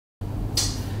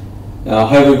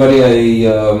Hi everybody.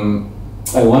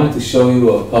 I wanted to show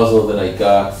you a puzzle that I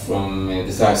got from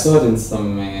this guy. I saw it in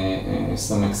some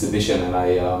exhibition, and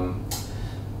I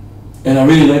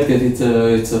really liked it.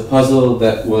 It's a puzzle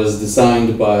that was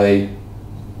designed by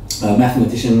a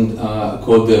mathematician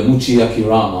called Muchi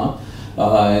Yakirama,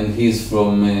 and he's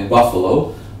from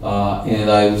Buffalo. And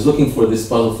I was looking for this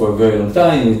puzzle for a very long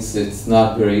time. It's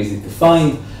not very easy to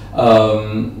find.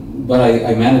 But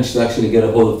I managed to actually get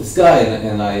a hold of this guy,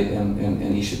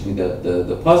 and he shipped me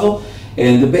the puzzle.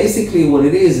 And basically what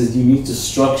it is you need to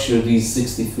structure these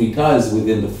 63 tiles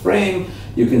within the frame.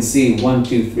 You can see 1,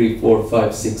 2, 3, 4,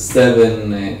 5, 6,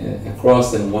 7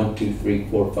 across, and 1, 2, 3,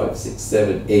 4, 5, 6,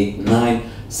 7, 8, 9.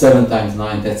 7 times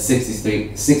 9, that's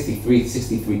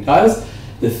 63 tiles.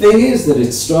 The thing is that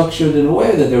it's structured in a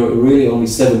way that there are really only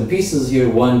 7 pieces here.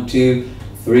 1, 2,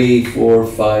 3, 4,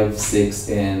 5, 6,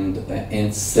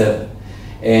 and 7.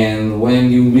 And when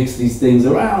you mix these things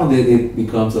around, it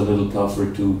becomes a little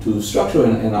tougher to structure.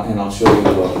 And I'll show you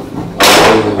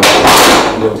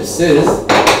what this is.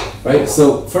 Right.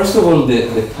 So first of all,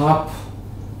 the top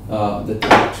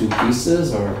 2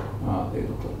 pieces are they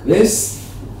look like this,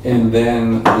 and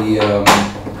then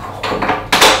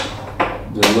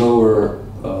the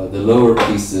lower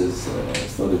pieces. I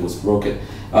thought it was broken.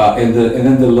 And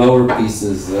then the lower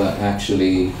pieces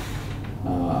actually,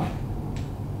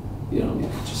 you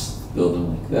can just build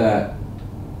them like that,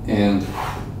 and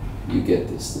you get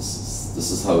this.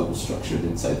 This is how it was structured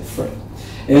inside the frame.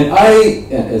 And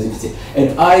as you can see,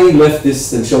 and I left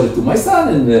this and showed it to my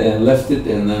son, and left it,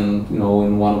 and then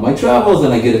in one of my travels,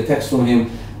 and I get a text from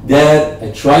him. Dad,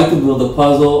 I tried to build a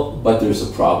puzzle, but there's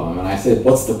a problem. And I said,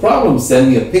 what's the problem?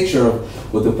 Send me a picture of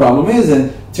what the problem is.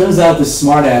 And turns out this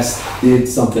smartass did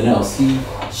something else. He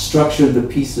structured the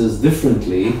pieces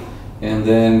differently, and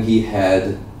then he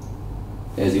had,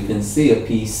 as you can see, a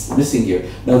piece missing here.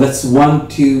 Now that's 1,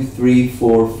 2, 3,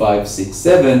 4, 5, 6,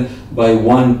 7 by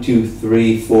 1, 2,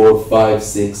 3, 4, 5,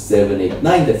 6, 7, 8,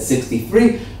 9. That's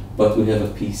 63, but we have a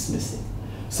piece missing.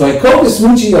 So I called this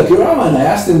Muchi Yakirama and I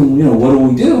asked him, what do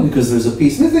we do? Because there's a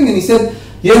piece missing. And he said,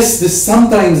 yes, this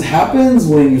sometimes happens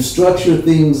when you structure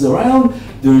things around.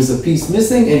 There's a piece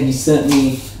missing, and he sent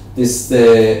me this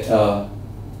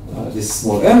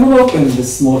small envelope, and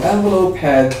this small envelope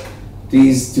had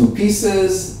these 2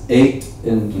 pieces, 8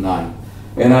 and 9.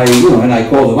 And I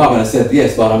called him up and I said,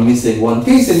 yes, but I'm missing 1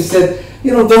 piece. And he said,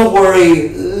 don't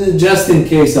worry, just in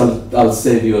case, I'll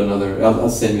save you another. I'll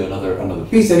send you another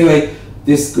piece. Anyway,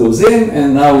 this goes in,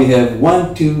 and now we have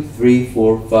 1, 2, 3,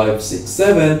 4, 5, 6,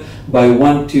 7 by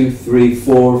 1, 2, 3,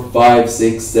 4, 5,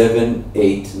 6, 7,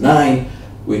 8, 9,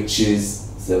 which is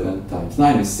 7 times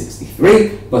 9 is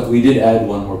 63. But we did add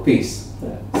 1 more piece.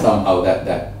 Somehow that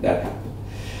happened.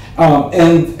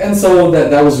 And so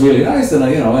that was really nice, and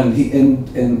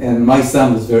and my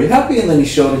son was very happy, and then he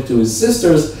showed it to his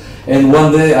sisters. And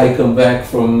one day I come back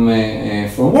from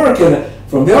work and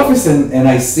from the office, and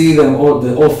I see them all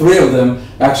 3 of them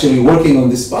actually working on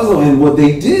this puzzle. And what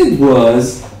they did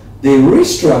was they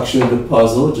restructured the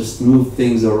puzzle, just moved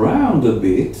things around a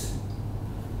bit,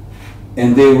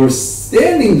 and they were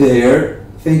standing there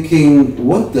thinking,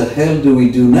 what the hell do we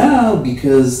do now?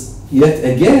 Because yet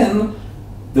again,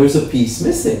 there's a piece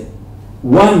missing.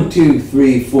 1, 2,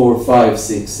 3, 4, 5,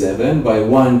 6, 7 by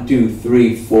 1, 2,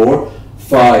 3, 4,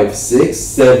 5, 6,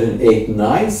 7, 8,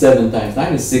 9. 7 times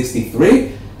 9 is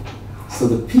 63. So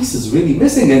the piece is really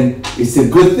missing, and it's a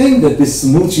good thing that this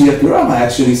Muchi Yakirama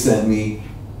actually sent me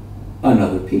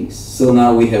another piece. So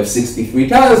now we have 63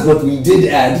 tiles, but we did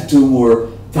add 2 more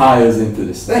tiles into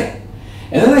this thing.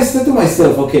 And then I said to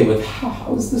myself, okay, but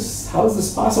how is this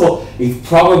possible? It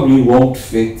probably won't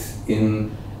fit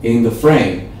in the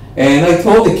frame. And I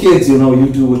told the kids, you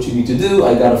do what you need to do.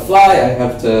 I gotta fly.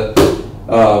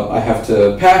 I have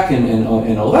to pack and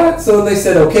all that. So they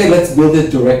said, okay, let's build it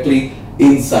directly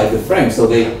inside the frame. So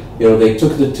they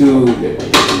took the 2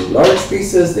 large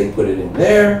pieces, they put it in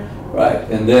there, right?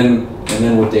 And then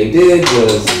what they did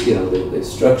was, they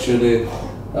structured it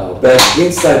back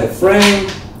inside the frame,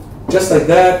 just like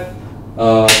that.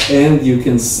 And you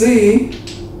can see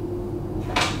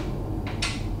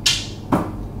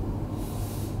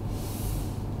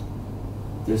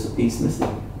there's a piece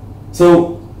missing.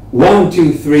 So 1,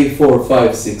 2, 3, 4,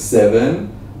 5, 6, 7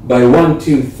 by 1,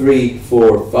 2, 3,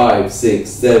 4, 5, 6,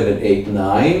 7, 8,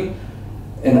 9.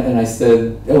 And I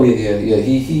said, oh yeah,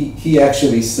 he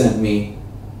actually sent me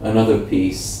another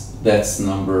piece. That's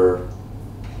number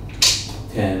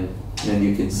 10, and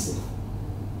you can see.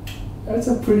 That's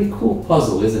a pretty cool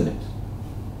puzzle, isn't it?